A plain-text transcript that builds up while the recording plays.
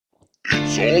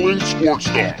All In Sports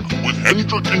Talk with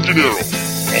Hendrick and Gennaro. All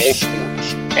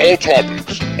sports, all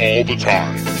topics, all the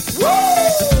time.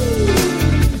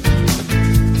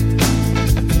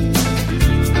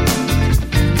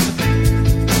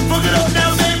 Fuck it up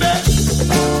now,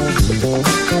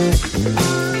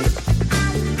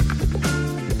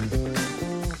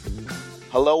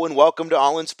 Hello and welcome to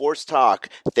All In Sports Talk.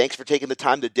 Thanks for taking the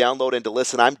time to download and to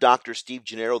listen. I'm Dr. Steve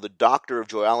Gennaro, the doctor of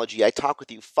joyology. I talk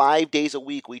with you 5 days a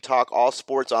week. We talk all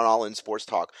sports on All In Sports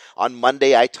Talk. On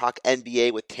Monday, I talk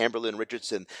NBA with Tamberlin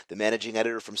Richardson, the managing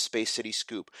editor from Space City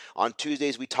Scoop. On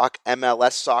Tuesdays, we talk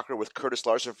MLS soccer with Curtis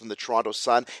Larson from the Toronto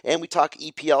Sun, and we talk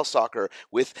EPL soccer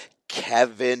with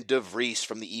Kevin DeVries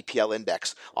from the EPL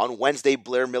Index. On Wednesday,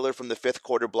 Blair Miller from the Fifth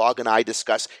Quarter blog and I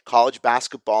discuss college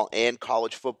basketball and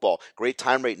college football. Great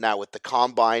time right now with the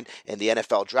Combine and the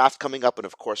NFL Draft coming up, and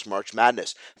of course March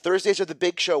Madness. Thursdays are the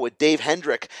big show with Dave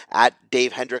Hendrick at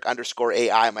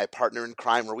DaveHendrick_AI, my partner in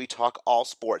crime, where we talk all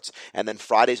sports. And then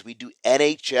Fridays we do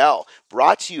NHL,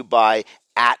 brought to you by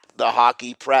at the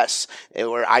Hockey Press,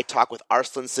 where I talk with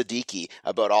Arslan Siddiqui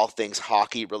about all things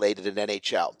hockey related in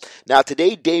NHL. Now,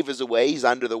 today Dave is away. He's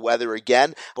under the weather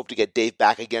again. Hope to get Dave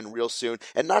back again real soon.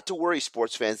 And not to worry,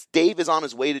 sports fans, Dave is on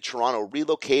his way to Toronto,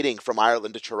 relocating from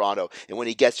Ireland to Toronto. And when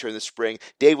he gets here in the spring,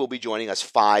 Dave will be joining us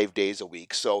 5 days a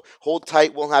week. So hold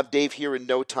tight. We'll have Dave here in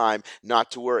no time,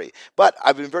 not to worry. But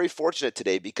I've been very fortunate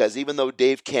today because even though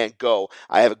Dave can't go,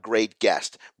 I have a great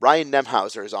guest. Brian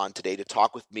Nemhauser is on today to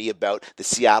talk with me about the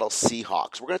Seattle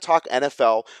Seahawks. We're going to talk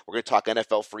NFL, we're going to talk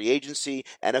NFL free agency,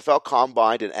 NFL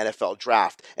Combine, and NFL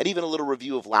Draft, and even a little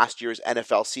review of last year's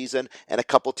NFL season and a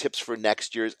couple tips for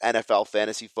next year's NFL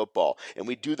fantasy football. And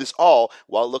we do this all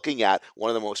while looking at one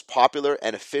of the most popular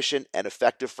and efficient and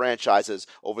effective franchises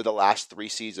over the last 3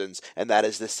 seasons, and that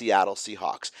is the Seattle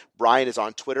Seahawks. Brian is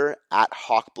on Twitter at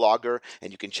HawkBlogger,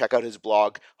 and you can check out his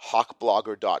blog,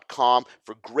 hawkblogger.com,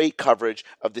 for great coverage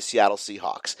of the Seattle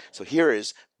Seahawks. So here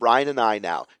is Brian and I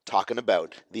now talking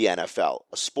about the NFL,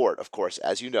 a sport, of course,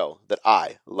 as you know, that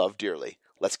I love dearly.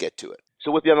 Let's get to it.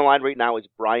 So with me on the line right now is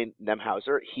Brian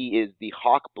Nemhauser. He is the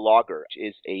Hawk Blogger, which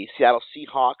is a Seattle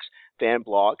Seahawks fan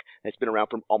blog that's been around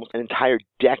for almost an entire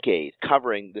decade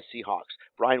covering the Seahawks.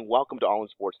 Brian, welcome to All In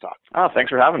Sports Talk. Oh, thanks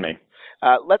for having me.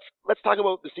 Let's talk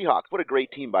about the Seahawks. What a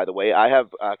great team, by the way. I have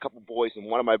a couple boys, and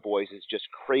one of my boys is just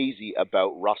crazy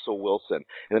about Russell Wilson.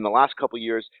 And in the last couple of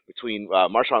years, between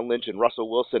Marshawn Lynch and Russell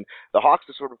Wilson, the Hawks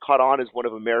have sort of caught on as one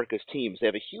of America's teams. They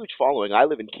have a huge following. I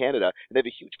live in Canada, and they have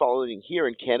a huge following here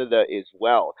in Canada as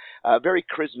well. Very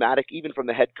charismatic, even from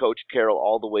the head coach, Carroll,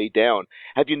 all the way down.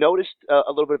 Have you noticed a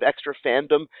little bit of extra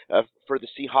fandom for the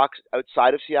Seahawks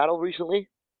outside of Seattle recently?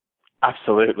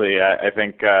 Absolutely. I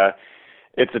think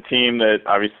it's a team that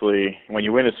obviously when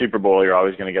you win a Super Bowl, you're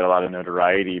always going to get a lot of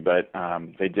notoriety, but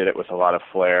they did it with a lot of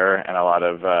flair and a lot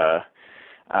of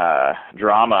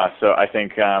drama. So I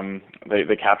think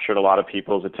they captured a lot of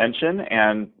people's attention,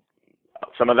 and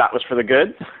some of that was for the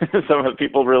good. Some of the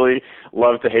people really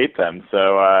love to hate them.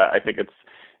 So I think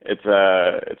it's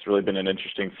really been an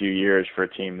interesting few years for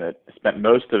a team that spent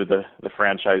most of the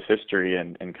franchise history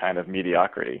in kind of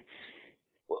mediocrity.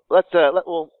 Let's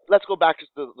go back to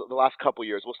the last couple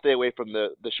years. We'll stay away from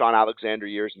the Sean Alexander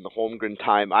years and the Holmgren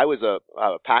time. I was a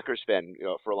Packers fan,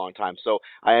 for a long time, so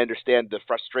I understand the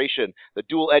frustration, the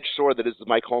dual-edged sword that is the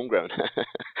Mike Holmgren.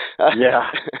 Yeah.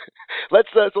 Let's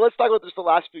talk about this the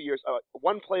last few years.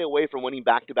 One play away from winning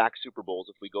back-to-back Super Bowls,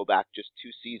 if we go back just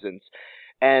 2 seasons.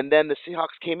 And then the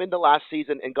Seahawks came into last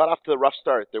season and got off to the rough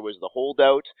start. There was the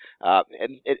holdout,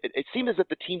 and it seemed as if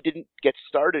the team didn't get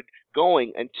started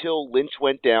going until Lynch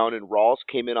went down and Rawls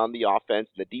came in on the offense.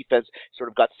 The defense sort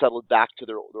of got settled back to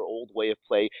their old way of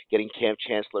play, getting Cam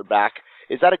Chancellor back.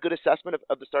 Is that a good assessment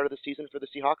of the start of the season for the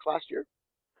Seahawks last year?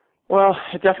 Well,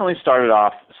 it definitely started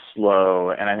off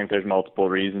slow, and I think there's multiple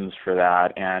reasons for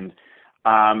that. And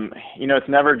it's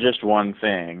never just one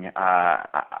thing.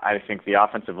 I think the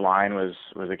offensive line was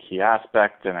a key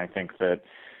aspect, and I think that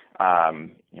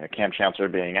Cam Chancellor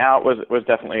being out was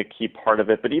definitely a key part of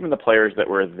it. But even the players that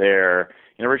were there,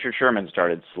 Richard Sherman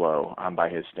started slow by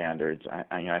his standards.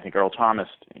 I think Earl Thomas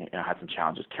had some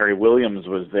challenges. Kerry Williams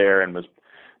was there and was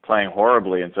playing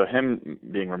horribly, and so him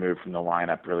being removed from the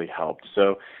lineup really helped.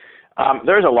 So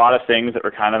there's a lot of things that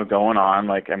were kind of going on.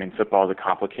 Football is a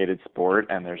complicated sport,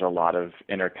 and there's a lot of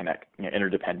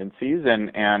interdependencies.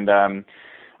 And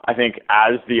I think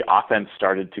as the offense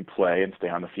started to play and stay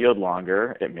on the field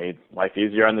longer, it made life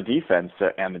easier on the defense,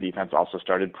 and the defense also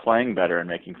started playing better and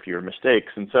making fewer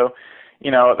mistakes. And so,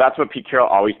 that's what Pete Carroll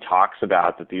always talks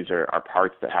about, that these are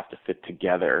parts that have to fit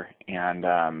together. And,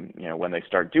 when they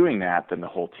start doing that, then the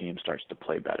whole team starts to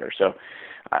play better. So,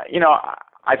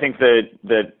 I think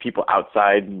that people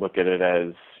outside look at it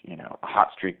as, a hot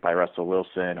streak by Russell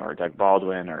Wilson or Doug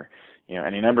Baldwin or,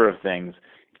 any number of things.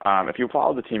 If you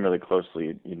follow the team really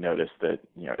closely, you notice that,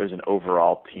 it was an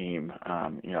overall team,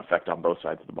 effect on both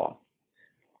sides of the ball.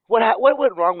 What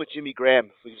went wrong with Jimmy Graham?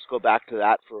 If we just go back to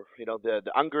that for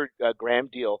the Unger Graham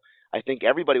deal, I think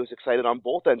everybody was excited on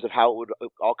both ends of how it would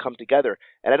all come together,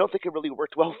 and I don't think it really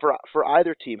worked well for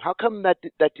either team. How come that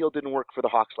deal didn't work for the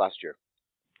Hawks last year?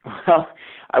 Well,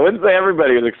 I wouldn't say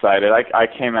everybody was excited. I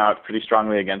came out pretty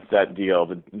strongly against that deal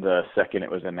the second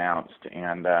it was announced,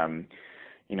 and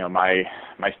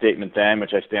my statement then,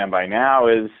 which I stand by now,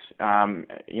 is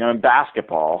in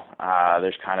basketball,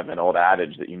 there's kind of an old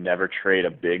adage that you never trade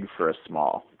a big for a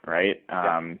small, right?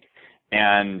 Yeah.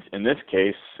 And in this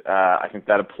case, I think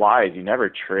that applies. You never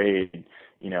trade,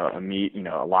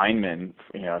 a lineman,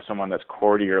 someone that's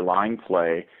core to your line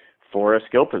play for a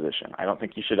skill position. I don't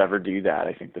think you should ever do that.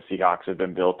 I think the Seahawks have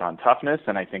been built on toughness,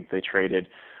 and I think they traded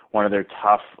one of their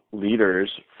tough leaders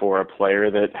for a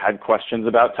player that had questions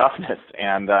about toughness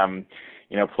and,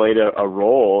 played a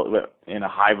role in a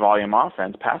high-volume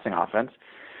offense, passing offense,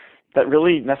 that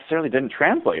really necessarily didn't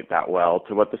translate that well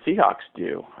to what the Seahawks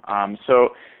do. So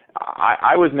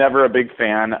I was never a big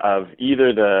fan of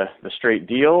either the straight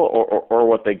deal or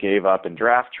what they gave up in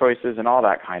draft choices and all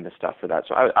that kind of stuff for that.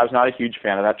 So I was not a huge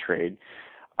fan of that trade.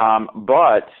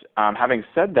 But having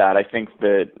said that, I think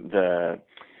that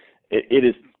it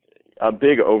is a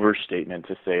big overstatement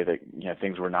to say that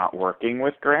things were not working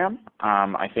with Graham.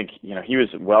 I think he was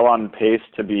well on pace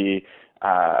to be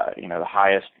the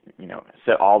highest,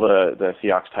 set all the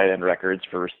Seahawks tight end records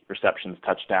for receptions,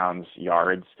 touchdowns,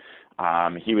 yards.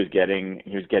 He was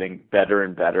getting better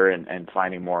and better and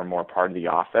finding more and more part of the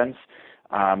offense.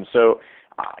 So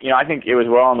I think it was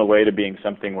well on the way to being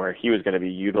something where he was going to be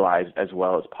utilized as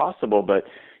well as possible. But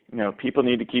people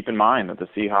need to keep in mind that the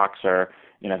Seahawks are,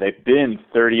 they've been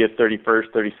 30th,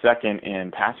 31st, 32nd in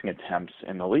passing attempts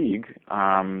in the league.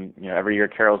 Every year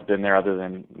Carroll's been there other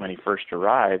than when he first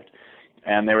arrived.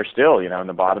 And they were still, in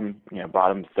the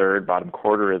bottom third, bottom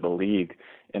quarter of the league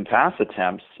in pass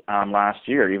attempts last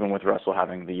year, even with Russell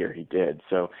having the year he did.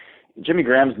 So Jimmy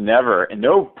Graham's never, and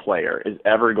no player is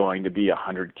ever going to be a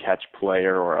 100-catch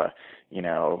player or a,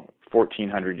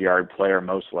 1,400-yard player,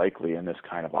 most likely, in this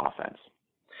kind of offense.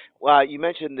 Well, you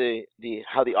mentioned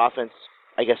how the offense,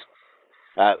 I guess,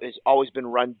 has always been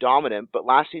run dominant, but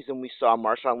last season we saw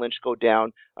Marshawn Lynch go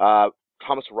down,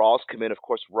 Thomas Rawls come in. Of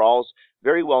course, Rawls,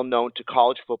 very well known to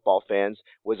college football fans,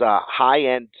 was a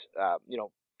high-end,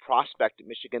 prospect at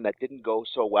Michigan that didn't go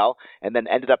so well, and then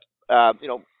ended up,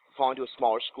 falling to a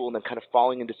smaller school and then kind of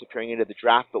falling and disappearing into the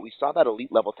draft. But we saw that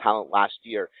elite level talent last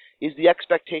year. Is the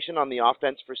expectation on the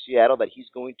offense for Seattle that he's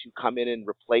going to come in and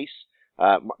replace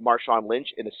Marshawn Lynch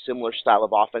in a similar style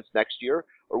of offense next year,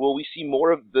 or will we see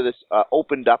more of this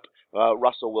opened up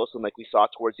Russell Wilson like we saw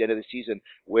towards the end of the season,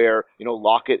 where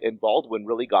Lockett and Baldwin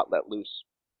really got let loose?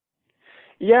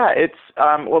 Yeah, it's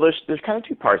there's kind of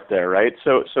two parts there, right?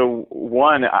 So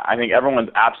one, I think everyone's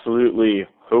absolutely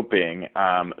hoping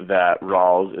that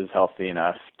Rawls is healthy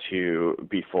enough to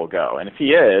be full go, and if he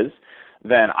is,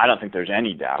 then I don't think there's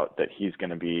any doubt that he's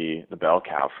going to be the bell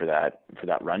cow for that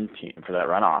run team, for that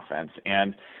run offense.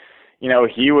 And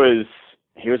he was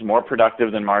more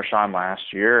productive than Marshawn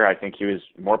last year. I think he was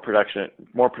more productive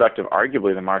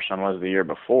arguably than Marshawn was the year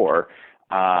before.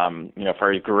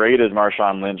 For as great as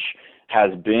Marshawn Lynch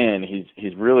has been,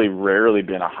 he's really rarely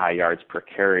been a high yards per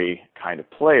carry kind of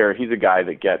player. He's a guy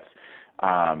that gets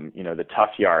the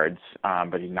tough yards,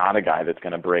 but he's not a guy that's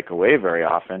going to break away very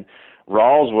often.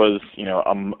 Rawls was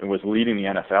leading the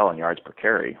NFL in yards per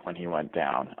carry when he went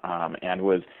down, and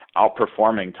was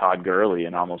outperforming Todd Gurley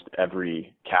in almost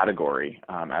every category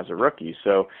as a rookie.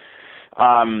 So,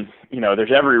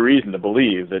 there's every reason to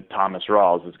believe that Thomas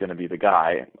Rawls is going to be the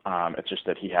guy. It's just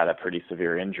that he had a pretty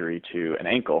severe injury to an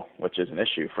ankle, which is an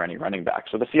issue for any running back.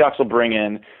 So the Seahawks will bring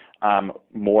in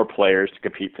more players to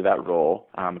compete for that role.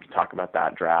 We can talk about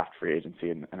that, draft, free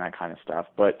agency, and that kind of stuff.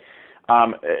 But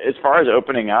as far as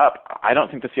opening up, I don't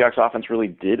think the Seahawks offense really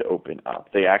did open up.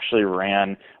 They actually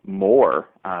ran more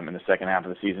in the second half of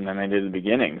the season than they did at the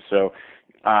beginning. So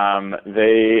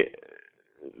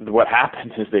what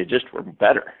happened is they just were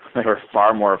better. They were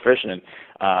far more efficient.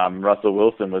 Russell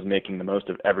Wilson was making the most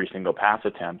of every single pass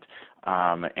attempt,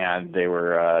 and they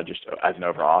were just, as an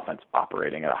overall offense,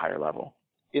 operating at a higher level.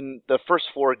 In the first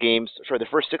the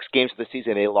first 6 games of the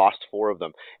season, they lost 4 of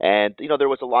them. And, there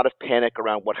was a lot of panic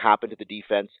around what happened to the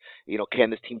defense.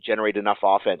 Can this team generate enough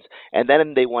offense? And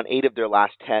then they won 8 of their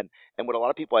last 10. And what a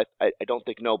lot of people I don't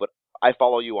think know, but I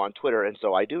follow you on Twitter, and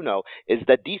so I do know, is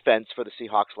that defense for the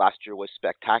Seahawks last year was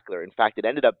spectacular. In fact, it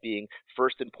ended up being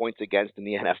first in points against in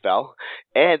the NFL,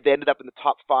 and they ended up in the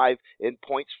top 5 in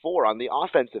points for on the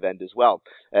offensive end as well.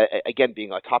 Again,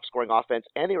 being a top-scoring offense,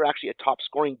 and they were actually a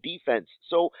top-scoring defense.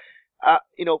 So,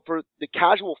 for the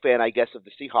casual fan, I guess, of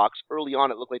the Seahawks, early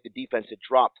on it looked like the defense had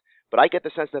dropped. But I get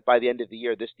the sense that by the end of the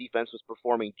year, this defense was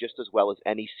performing just as well as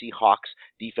any Seahawks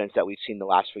defense that we've seen the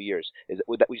last few years.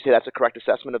 Would you say that's a correct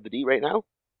assessment of the D right now?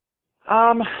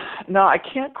 No, I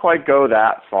can't quite go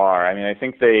that far. I mean, I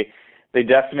think they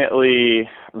definitely,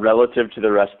 relative to the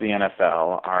rest of the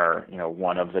NFL, are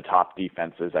one of the top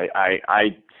defenses.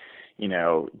 I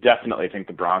definitely think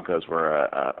the Broncos were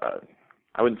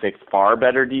I wouldn't say far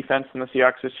better defense than the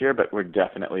Seahawks this year, but we're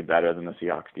definitely better than the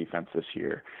Seahawks defense this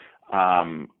year.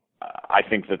 I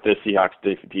think that this Seahawks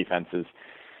defense was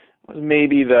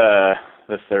maybe the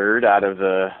third out of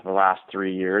the last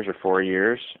 3 years or 4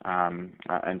 years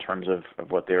in terms of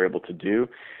what they were able to do.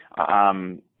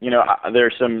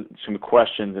 There's some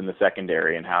questions in the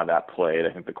secondary and how that played.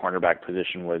 I think the cornerback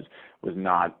position was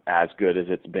not as good as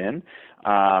it's been.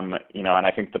 And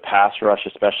I think the pass rush,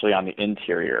 especially on the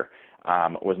interior,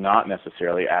 was not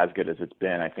necessarily as good as it's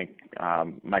been. I think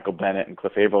Michael Bennett and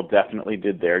Cliff Averill definitely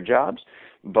did their jobs,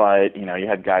 but you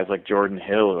had guys like Jordan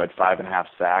Hill who had 5.5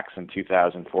 sacks in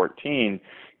 2014,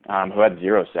 who had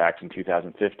 0 sacks in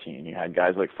 2015. You had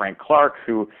guys like Frank Clark,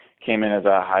 who came in as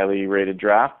a highly rated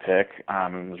draft pick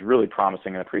and was really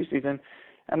promising in the preseason,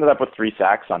 ended up with 3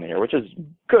 sacks on the year, which is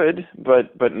good,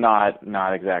 but not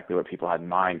exactly what people had in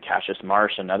mind. Cassius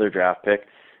Marsh, another draft pick,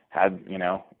 had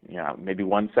maybe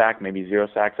 1 sack, maybe 0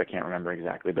 sacks. I can't remember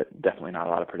exactly, but definitely not a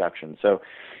lot of production. So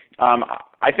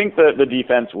I think the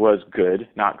defense was good,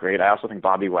 not great. I also think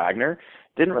Bobby Wagner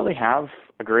didn't really have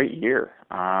a great year.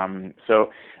 So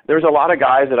there's a lot of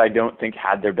guys that I don't think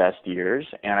had their best years,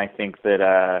 and I think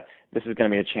that this is going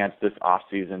to be a chance this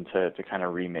offseason to kind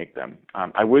of remake them.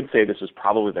 I would say this was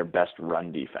probably their best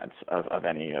run defense of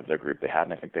any of their group they had,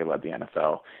 and I think they led the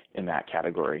NFL in that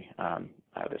category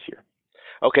this year.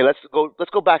 Okay, let's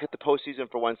go back at the postseason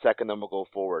for 1 second, then we'll go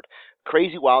forward.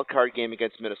 Crazy wild card game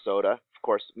against Minnesota. Of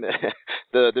course,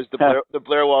 there's the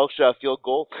Blair Walsh field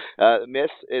goal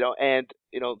miss, and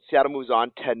Seattle moves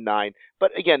on 10-9.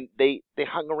 But again, they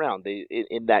hung around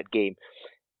in that game.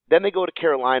 Then they go to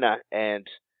Carolina, and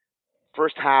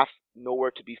first half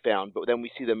nowhere to be found. But then we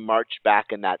see them march back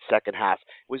in that second half.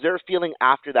 Was there a feeling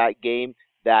after that game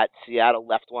that Seattle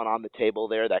left one on the table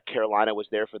there, that Carolina was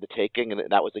there for the taking, and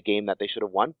that was a game that they should have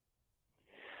won?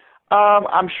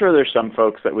 I'm sure there's some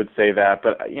folks that would say that,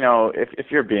 but if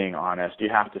you're being honest, you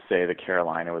have to say that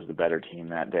Carolina was the better team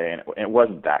that day, and it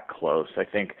wasn't that close. I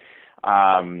think,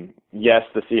 yes,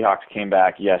 the Seahawks came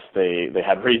back. Yes, they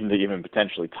had reason to even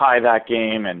potentially tie that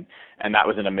game, and that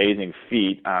was an amazing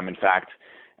feat. In fact,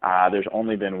 there's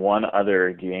only been one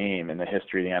other game in the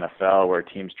history of the NFL where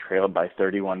teams trailed by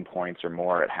 31 points or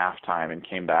more at halftime and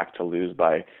came back to lose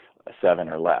by 7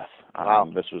 or less. Wow.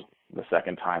 This was the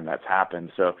second time that's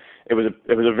happened. So it was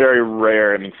a very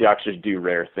rare. I mean, Seahawks just do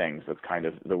rare things. That's kind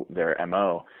of their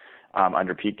MO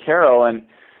under Pete Carroll. And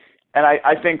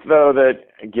I think, though,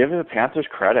 that give the Panthers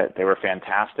credit. They were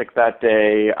fantastic that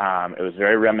day. It was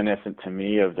very reminiscent to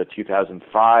me of the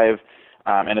 2005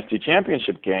 NFC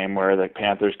Championship game where the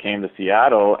Panthers came to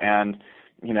Seattle, and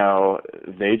the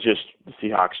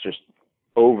Seahawks just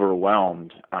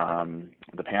overwhelmed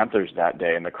the Panthers that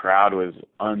day, and the crowd was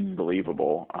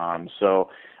unbelievable. So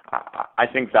I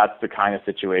think that's the kind of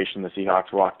situation the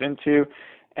Seahawks walked into,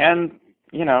 and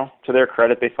to their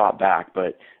credit, they fought back.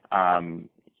 But I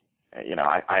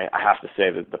have to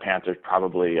say that the Panthers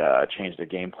probably changed their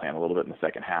game plan a little bit in the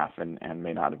second half, and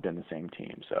may not have been the same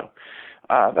team. So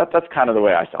that's kind of the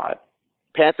way I saw it.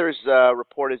 Panthers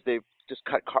report is they've just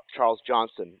cut Charles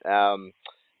Johnson.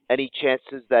 Any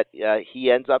chances that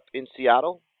he ends up in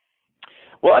Seattle?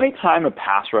 Well, anytime a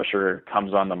pass rusher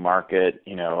comes on the market,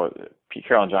 Pete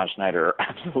Carroll and John Schneider are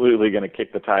absolutely going to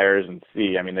kick the tires and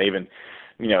see. I mean, they even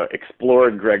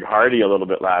explored Greg Hardy a little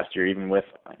bit last year, even with,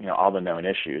 all the known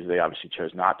issues. They obviously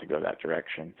chose not to go that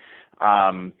direction.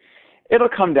 It'll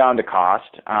come down to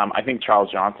cost. I think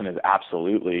Charles Johnson has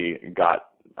absolutely got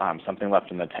something left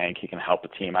in the tank. He can help a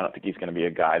team. I don't think he's going to be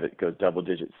a guy that goes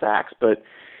double-digit sacks, but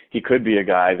he could be a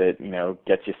guy that,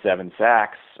 gets you 7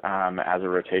 sacks as a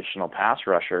rotational pass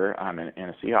rusher in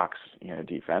a Seahawks,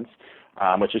 defense,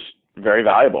 which is very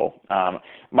valuable.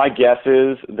 My guess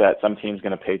is that some team's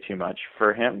going to pay too much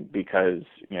for him because,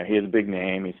 he is a big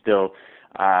name. He's still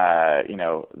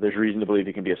There's reason to believe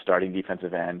he can be a starting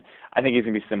defensive end. I think he's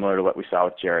going to be similar to what we saw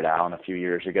with Jared Allen a few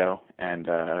years ago, and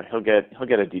he'll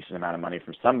get a decent amount of money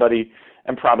from somebody,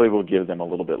 and probably will give them a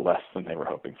little bit less than they were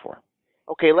hoping for.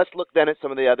 Okay, let's look then at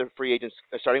some of the other free agents,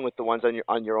 starting with the ones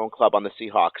on your own club on the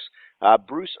Seahawks.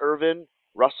 Bruce Irvin,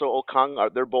 Russell Okung,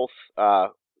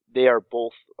 they are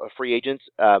both free agents.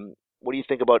 What do you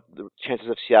think about the chances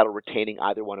of Seattle retaining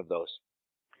either one of those?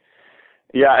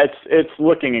 Yeah, it's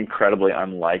looking incredibly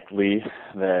unlikely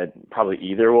that probably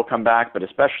either will come back, but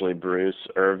especially Bruce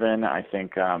Irvin. I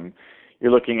think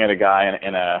you're looking at a guy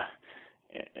in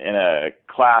a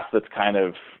class that's kind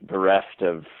of bereft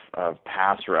of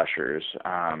pass rushers,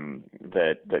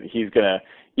 that he's gonna,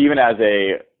 even as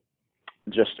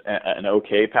an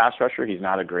okay pass rusher, he's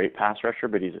not a great pass rusher,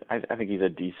 but I think he's a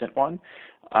decent one.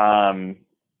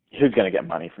 He's going to get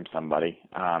money from somebody.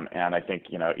 And I think,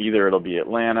 either it'll be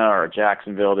Atlanta or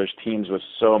Jacksonville. There's teams with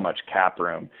so much cap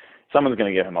room. Someone's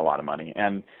going to give him a lot of money.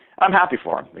 And I'm happy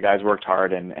for him. The guy's worked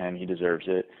hard and he deserves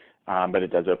it. But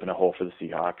it does open a hole for the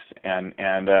Seahawks. And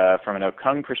from an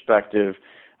Okung perspective,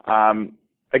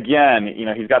 again,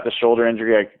 he's got the shoulder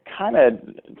injury. I kind of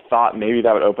thought maybe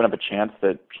that would open up a chance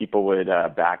that people would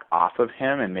back off of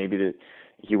him, and maybe that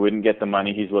he wouldn't get the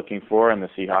money he's looking for, and the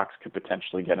Seahawks could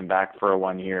potentially get him back for a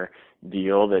 1-year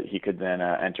deal that he could then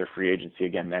enter free agency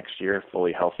again next year,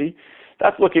 fully healthy.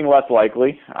 That's looking less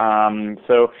likely.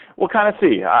 So we'll kind of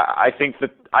see. I think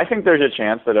there's a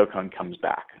chance that Okung comes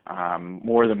back,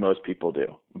 more than most people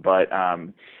do, but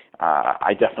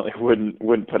I definitely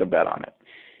wouldn't put a bet on it.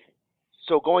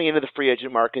 So going into the free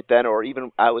agent market then, or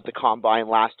even out with the combine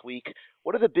last week,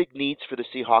 what are the big needs for the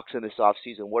Seahawks in this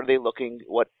offseason? What are they looking?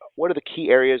 What are the key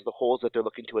areas, the holes that they're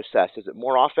looking to assess? Is it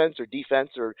more offense or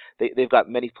defense, or they've got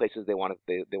many places they want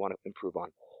to improve on?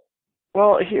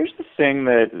 Well, here's the thing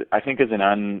that I think is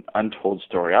an untold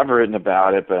story. I've written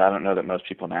about it, but I don't know that most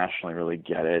people nationally really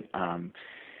get it.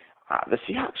 The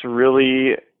Seahawks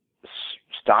really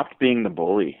stopped being the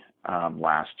bully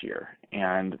last year,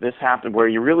 and this happened where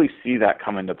you really see that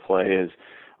come into play is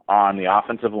on the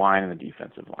offensive line and the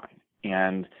defensive line.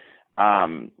 And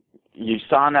you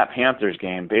saw in that Panthers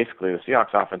game, basically the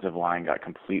Seahawks offensive line got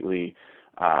completely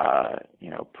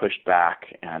pushed back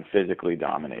and physically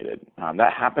dominated.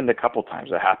 That happened a couple times.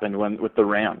 That happened with the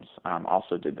Rams,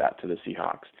 also did that to the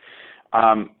Seahawks.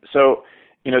 So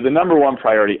the number one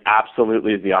priority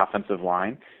absolutely is the offensive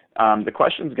line. The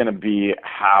question is going to be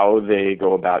how they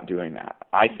go about doing that.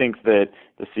 I think that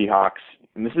the Seahawks,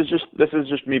 and this is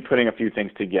just me putting a few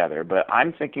things together, but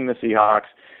I'm thinking the Seahawks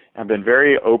have been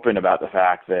very open about the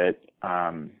fact that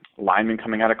linemen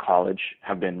coming out of college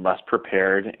have been less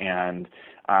prepared and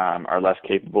are less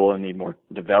capable and need more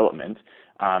development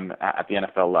at the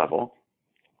NFL level,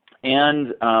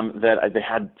 and that they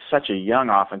had such a young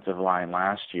offensive line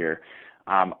last year.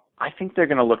 I think they're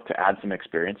going to look to add some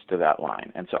experience to that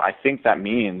line. And so I think that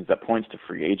means that points to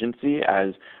free agency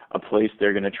as a place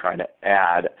they're going to try to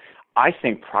add, I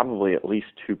think, probably at least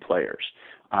 2 players.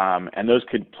 And those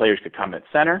players could come at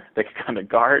center, they could come at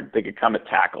guard, they could come at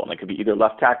tackle, and they could be either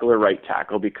left tackle or right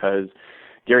tackle, because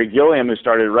Gary Gilliam, who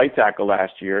started at right tackle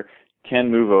last year, can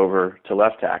move over to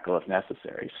left tackle if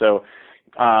necessary. So,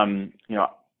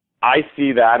 I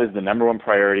see that as the number one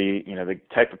priority. The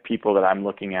type of people that I'm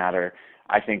looking at are,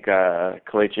 I think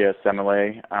Kelechi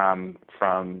Osemele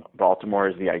from Baltimore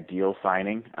is the ideal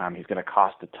signing. He's going to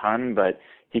cost a ton, but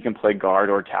he can play guard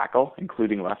or tackle,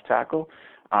 including left tackle.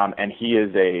 And he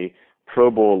is a Pro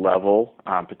Bowl level,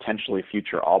 potentially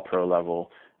future All-Pro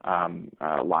level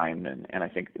lineman. And I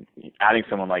think adding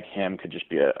someone like him could just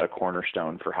be a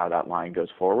cornerstone for how that line goes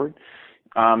forward.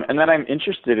 And then I'm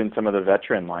interested in some of the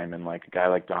veteran linemen, like a guy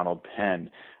like Donald Penn,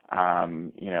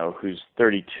 who's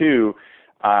 32,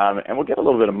 and we'll get a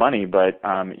little bit of money, but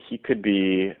he could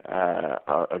be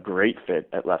a great fit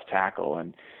at left tackle.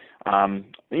 And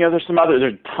there's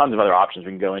tons of other options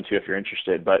we can go into if you're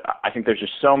interested, but I think there's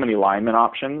just so many lineman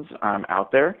options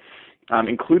out there,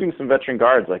 including some veteran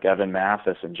guards like Evan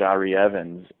Mathis and Jari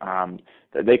Evans,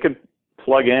 that they could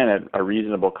plug in at a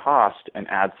reasonable cost and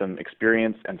add some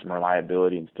experience and some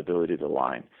reliability and stability to the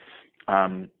line.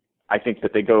 I think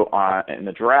that they go on in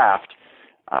the draft.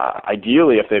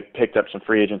 Ideally, if they've picked up some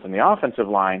free agents on the offensive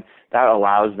line, that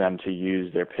allows them to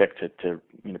use their picks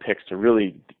to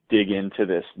really dig into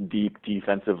this deep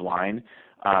defensive line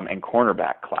and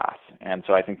cornerback class. And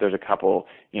so I think there's a couple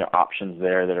options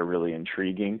there that are really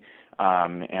intriguing.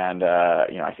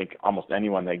 I think almost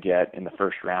anyone they get in the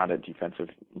first round at defensive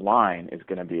line is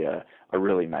going to be a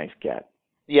really nice get.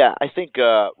 Yeah, I think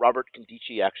Robert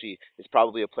Kondichi actually is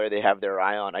probably a player they have their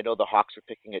eye on. I know the Hawks are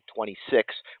picking at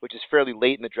 26, which is fairly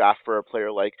late in the draft for a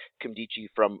player like Kondichi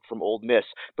from Ole Miss.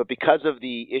 But because of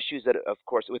the issues that, of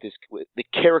course, with the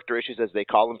character issues as they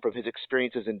call them from his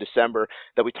experiences in December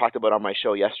that we talked about on my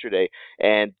show yesterday,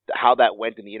 and how that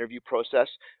went in the interview process.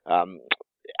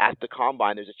 At the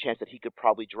combine, there's a chance that he could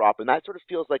probably drop, and that sort of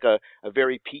feels like a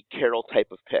very Pete Carroll type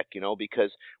of pick,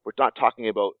 because we're not talking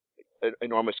about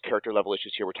enormous character level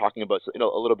issues here. We're talking about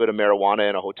a little bit of marijuana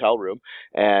in a hotel room,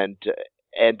 and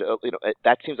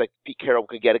that seems like Pete Carroll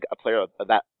could get a player of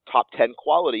that top 10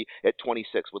 quality at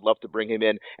 26. Would love to bring him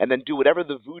in and then do whatever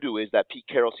the voodoo is that Pete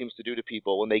Carroll seems to do to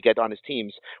people when they get on his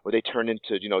teams, where they turn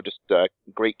into just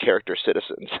great character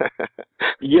citizens.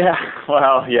 Yeah,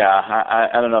 well, yeah,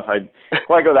 I don't know if I'd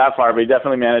quite go that far, but he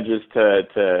definitely manages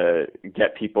to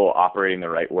get people operating the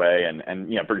right way, and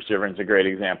Bruce Irvin's a great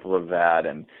example of that,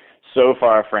 and so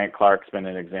far Frank Clark's been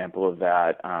an example of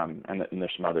that, and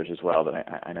there's some others as well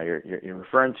that I know you're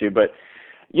referring to, but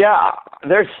yeah,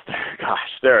 there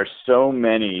are so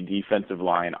many defensive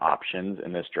line options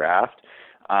in this draft.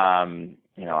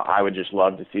 I would just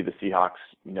love to see the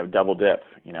Seahawks, double dip,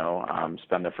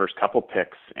 spend their first couple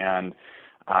picks, and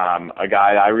a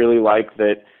guy I really like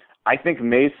that I think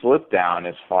may slip down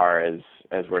as far as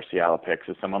where Seattle picks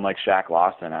is someone like Shaq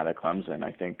Lawson out of Clemson.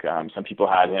 I think some people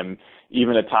had him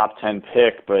even a top 10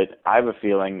 pick, but I have a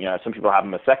feeling, some people have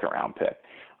him a second round pick.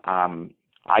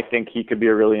 I think he could be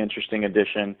a really interesting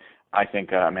addition. I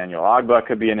think Emmanuel Ogbah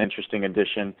could be an interesting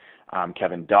addition.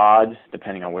 Kevin Dodd,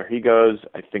 depending on where he goes.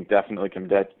 I think definitely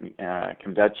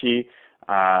Kimdechi.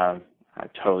 I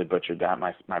totally butchered that.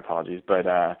 My apologies. But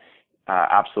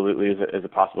absolutely is a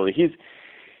possibility.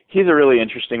 He's a really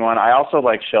interesting one. I also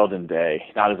like Sheldon Day,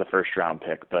 not as a first-round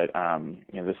pick, but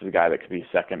this is a guy that could be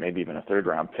second, maybe even a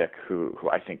third-round pick, who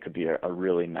I think could be a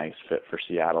really nice fit for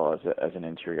Seattle as an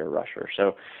interior rusher.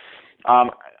 So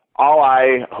all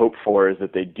I hope for is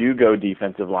that they do go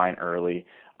defensive line early.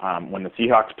 When the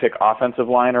Seahawks pick offensive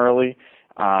line early,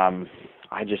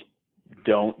 I just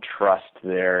don't trust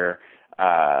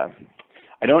I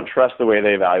don't trust the way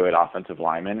they evaluate offensive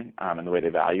linemen and the way they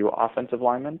value offensive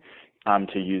linemen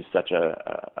to use such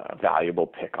a valuable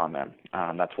pick on them.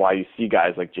 That's why you see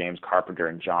guys like James Carpenter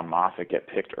and John Moffitt get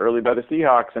picked early by the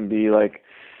Seahawks and be like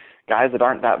guys that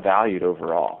aren't that valued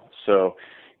overall. So,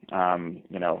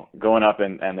 going up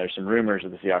and there's some rumors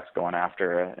of the Seahawks going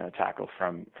after a tackle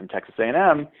from Texas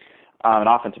A&M, an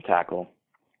offensive tackle.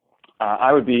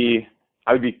 I would be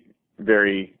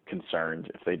very concerned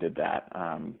if they did that.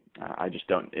 I just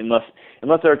don't,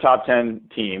 unless they're a top 10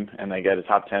 team and they get a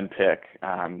top 10 pick.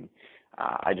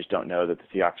 I just don't know that the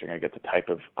Seahawks are going to get the type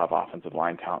of offensive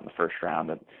line talent in the first round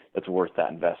that's worth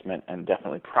that investment, and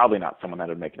definitely probably not someone that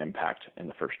would make an impact in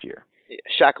the first year.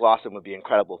 Shaq Lawson would be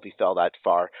incredible if he fell that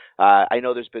far. I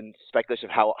know there's been speculation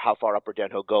of how far up or down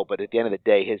he'll go, but at the end of the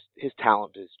day, his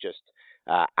talent is just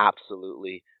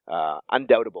absolutely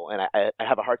undoubtable, and I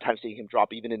have a hard time seeing him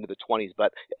drop even into the 20s.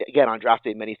 But again, on draft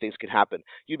day, many things can happen.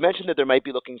 You'd mentioned that there might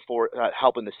be looking for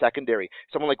help in the secondary.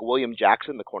 Someone like William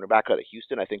Jackson, the cornerback out of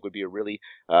Houston, I think would be a really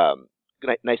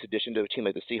nice addition to a team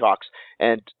like the Seahawks.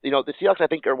 And, the Seahawks, I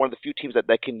think, are one of the few teams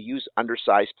that can use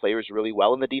undersized players really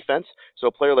well in the defense. So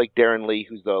a player like Darren Lee,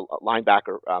 who's the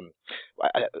linebacker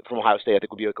from Ohio State, I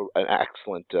think would be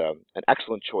an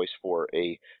excellent choice for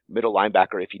a middle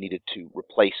linebacker if you needed to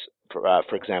replace,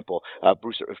 for example,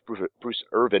 Bruce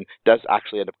Irvin does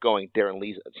actually end up going. Darren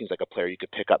Lee seems like a player you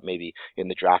could pick up maybe in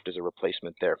the draft as a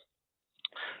replacement there.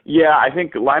 Yeah, I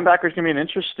think linebacker's going to be an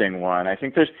interesting one. I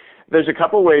think there's a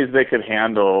couple ways they could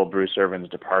handle Bruce Irvin's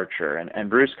departure, and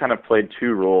Bruce kind of played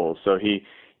two roles. So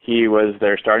he was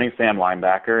their starting Sam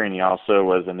linebacker, and he also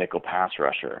was a nickel pass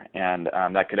rusher, and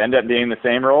that could end up being the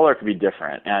same role or it could be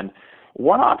different. And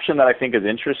one option that I think is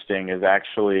interesting is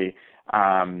actually,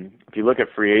 if you look at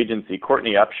free agency,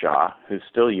 Courtney Upshaw, who's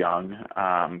still young,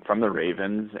 from the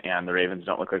Ravens, and the Ravens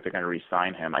don't look like they're going to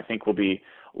re-sign him, I think will be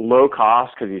low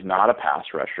cost because he's not a pass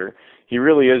rusher. He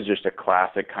really is just a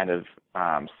classic kind of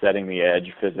setting the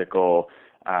edge, physical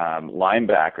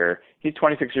linebacker. He's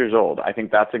 26 years old. I think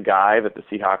that's a guy that the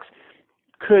Seahawks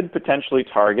could potentially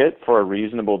target for a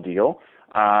reasonable deal.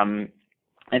 And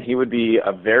he would be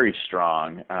a very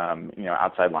strong,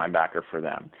 outside linebacker for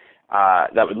them.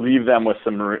 That would leave them with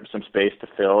some space to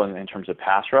fill in terms of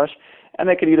pass rush. And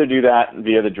they could either do that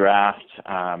via the draft,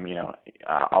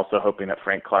 also hoping that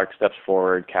Frank Clark steps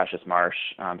forward, Cassius Marsh,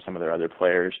 some of their other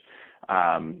players,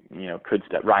 could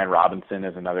step. Ryan Robinson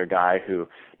is another guy who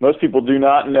most people do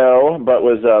not know, but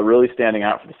was really standing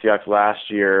out for the Seahawks last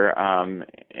year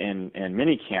in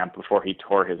minicamp before he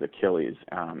tore his Achilles,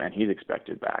 and he's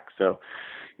expected back. So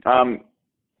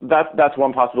that's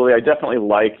one possibility. I definitely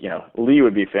like, Lee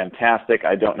would be fantastic.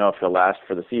 I don't know if he'll last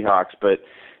for the Seahawks, but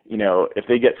if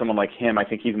they get someone like him, I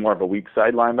think he's more of a weak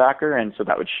side linebacker, and so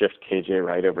that would shift KJ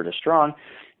Wright over to strong,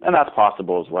 and that's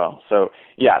possible as well. So,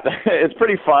 yeah, it's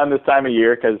pretty fun this time of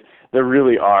year because there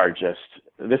really are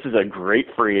this is a great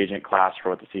free agent class for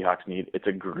what the Seahawks need. It's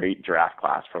a great draft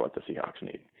class for what the Seahawks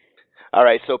need. All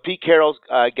right, so Pete Carroll's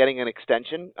getting an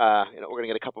extension. We're going to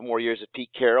get a couple more years of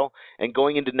Pete Carroll. And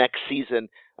going into next season,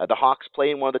 the Hawks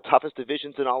play in one of the toughest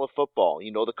divisions in all of football.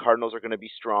 The Cardinals are going to be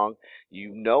strong.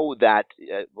 That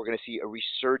we're going to see a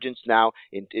resurgence now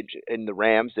in the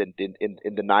Rams and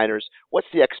in the Niners. What's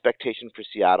the expectation for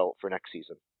Seattle for next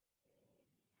season?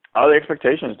 The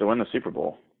expectation is to win the Super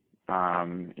Bowl.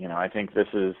 I think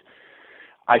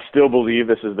I still believe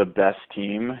this is the best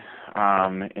team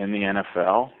in the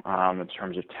NFL in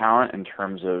terms of talent, in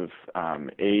terms of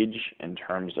age, in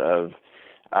terms of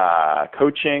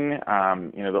coaching.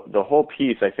 The whole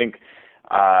piece. I think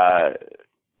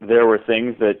there were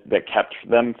things that kept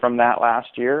them from that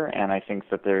last year, and I think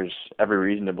that there's every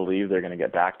reason to believe they're going to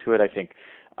get back to it. I think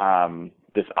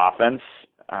this offense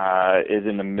is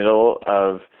in the middle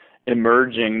of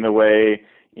emerging the way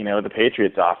the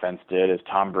Patriots offense did as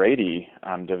Tom Brady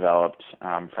developed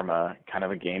from a kind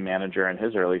of a game manager in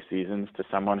his early seasons to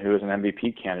someone who was an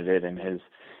MVP candidate in his,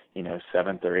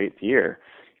 7th or 8th year.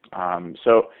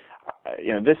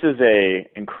 This is a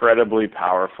incredibly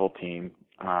powerful team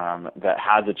that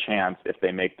has a chance, if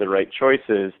they make the right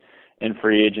choices in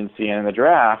free agency and in the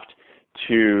draft,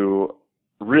 to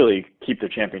really keep their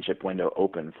championship window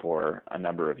open for a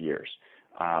number of years.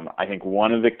 I think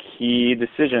one of the key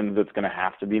decisions that's going to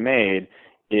have to be made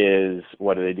is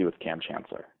what do they do with Cam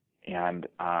Chancellor? And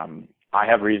I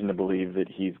have reason to believe that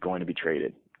he's going to be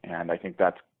traded. And I think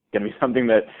that's going to be something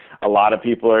that a lot of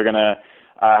people are going to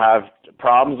have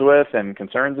problems with and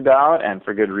concerns about, and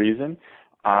for good reason.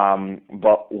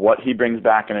 But what he brings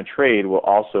back in a trade will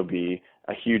also be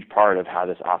a huge part of how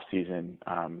this offseason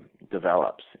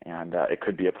develops. And it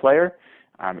could be a player,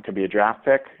 it could be a draft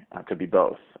pick, it could be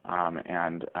both.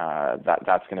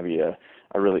 That's going to be a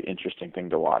really interesting thing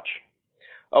to watch.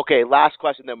 Okay, last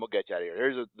question, then we'll get you out of here.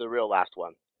 Here's the real last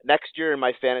one. Next year in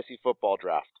my fantasy football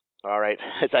draft, all right,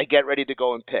 as I get ready to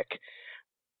go and pick,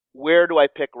 where do I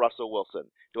pick Russell Wilson?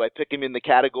 Do I pick him in the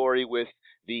category with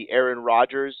the Aaron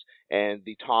Rodgers and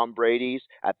the Tom Bradys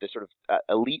at the sort of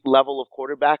elite level of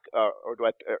quarterback, or do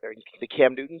I the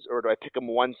Cam Newtons, or do I pick him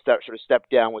one step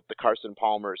down with the Carson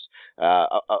Palmers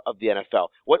of the NFL?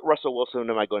 What Russell Wilson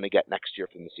am I going to get next year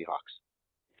from the Seahawks?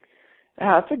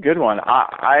 Yeah, that's a good one.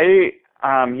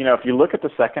 If you look at the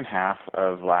second half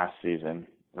of last season,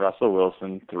 Russell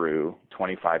Wilson threw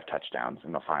 25 touchdowns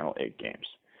in the final 8 games.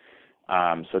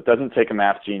 So it doesn't take a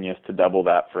math genius to double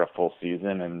that for a full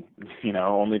season, and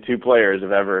only 2 players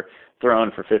have ever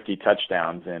thrown for 50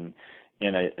 touchdowns in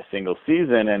a single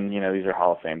season, and these are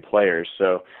Hall of Fame players.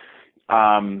 So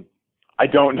I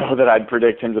don't know that I'd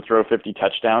predict him to throw 50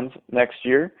 touchdowns next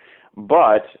year,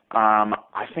 but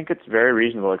I think it's very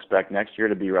reasonable to expect next year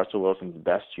to be Russell Wilson's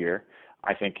best year.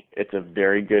 I think it's a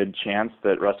very good chance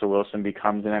that Russell Wilson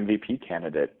becomes an MVP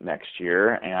candidate next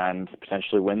year and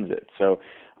potentially wins it. So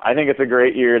I think it's a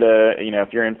great year to,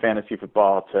 if you're in fantasy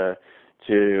football,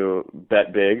 to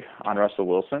bet big on Russell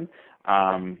Wilson.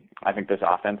 I think this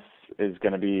offense is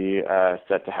going to be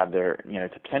set to have their,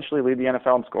 to potentially lead the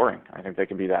NFL in scoring. I think they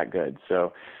can be that good.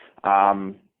 So,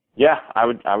 I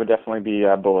would definitely be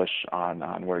bullish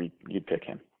on where you'd pick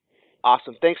him.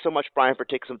 Awesome. Thanks so much, Brian, for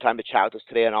taking some time to chat with us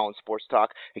today on All in Sports Talk.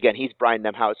 Again, he's Brian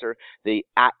Nemhauser, the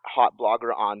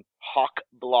 @HawkBlogger on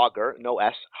HawkBlogger, no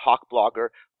S, HawkBlogger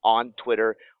on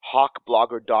Twitter,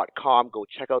 hawkblogger.com. Go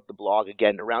check out the blog.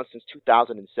 Again, around since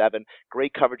 2007.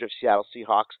 Great coverage of Seattle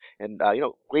Seahawks and,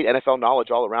 great NFL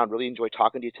knowledge all around. Really enjoyed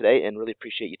talking to you today and really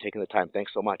appreciate you taking the time.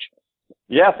 Thanks so much.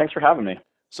 Yeah, thanks for having me.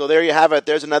 So there you have it.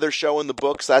 There's another show in the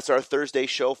books. That's our Thursday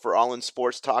show for All in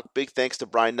Sports Talk. Big thanks to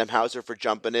Brian Nemhauser for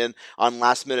jumping in on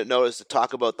last-minute notice to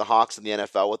talk about the Hawks and the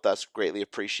NFL with us. Greatly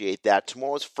appreciate that.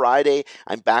 Tomorrow's Friday.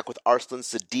 I'm back with Arslan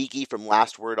Siddiqui from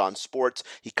Last Word on Sports.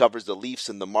 He covers the Leafs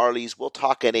and the Marlies. We'll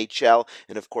talk NHL.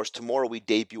 And, of course, tomorrow we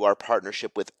debut our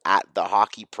partnership with @The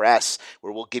Hockey Press,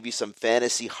 where we'll give you some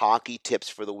fantasy hockey tips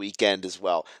for the weekend as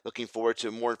well. Looking forward to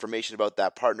more information about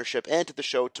that partnership and to the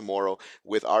show tomorrow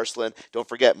with Arslan. Don't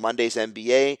forget forget Monday's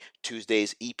NBA,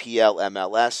 Tuesday's EPL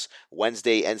MLS,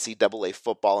 Wednesday NCAA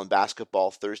football and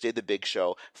basketball, Thursday the big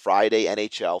show, Friday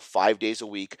NHL, 5 days a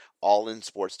week, all in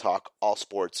sports talk, all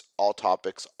sports, all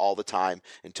topics, all the time.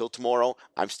 Until tomorrow,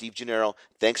 I'm Steve Gennaro.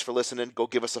 Thanks for listening. Go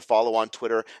give us a follow on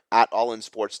Twitter at All In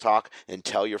Sports Talk and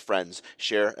tell your friends,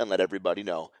 share, and let everybody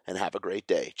know. And have a great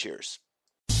day. Cheers.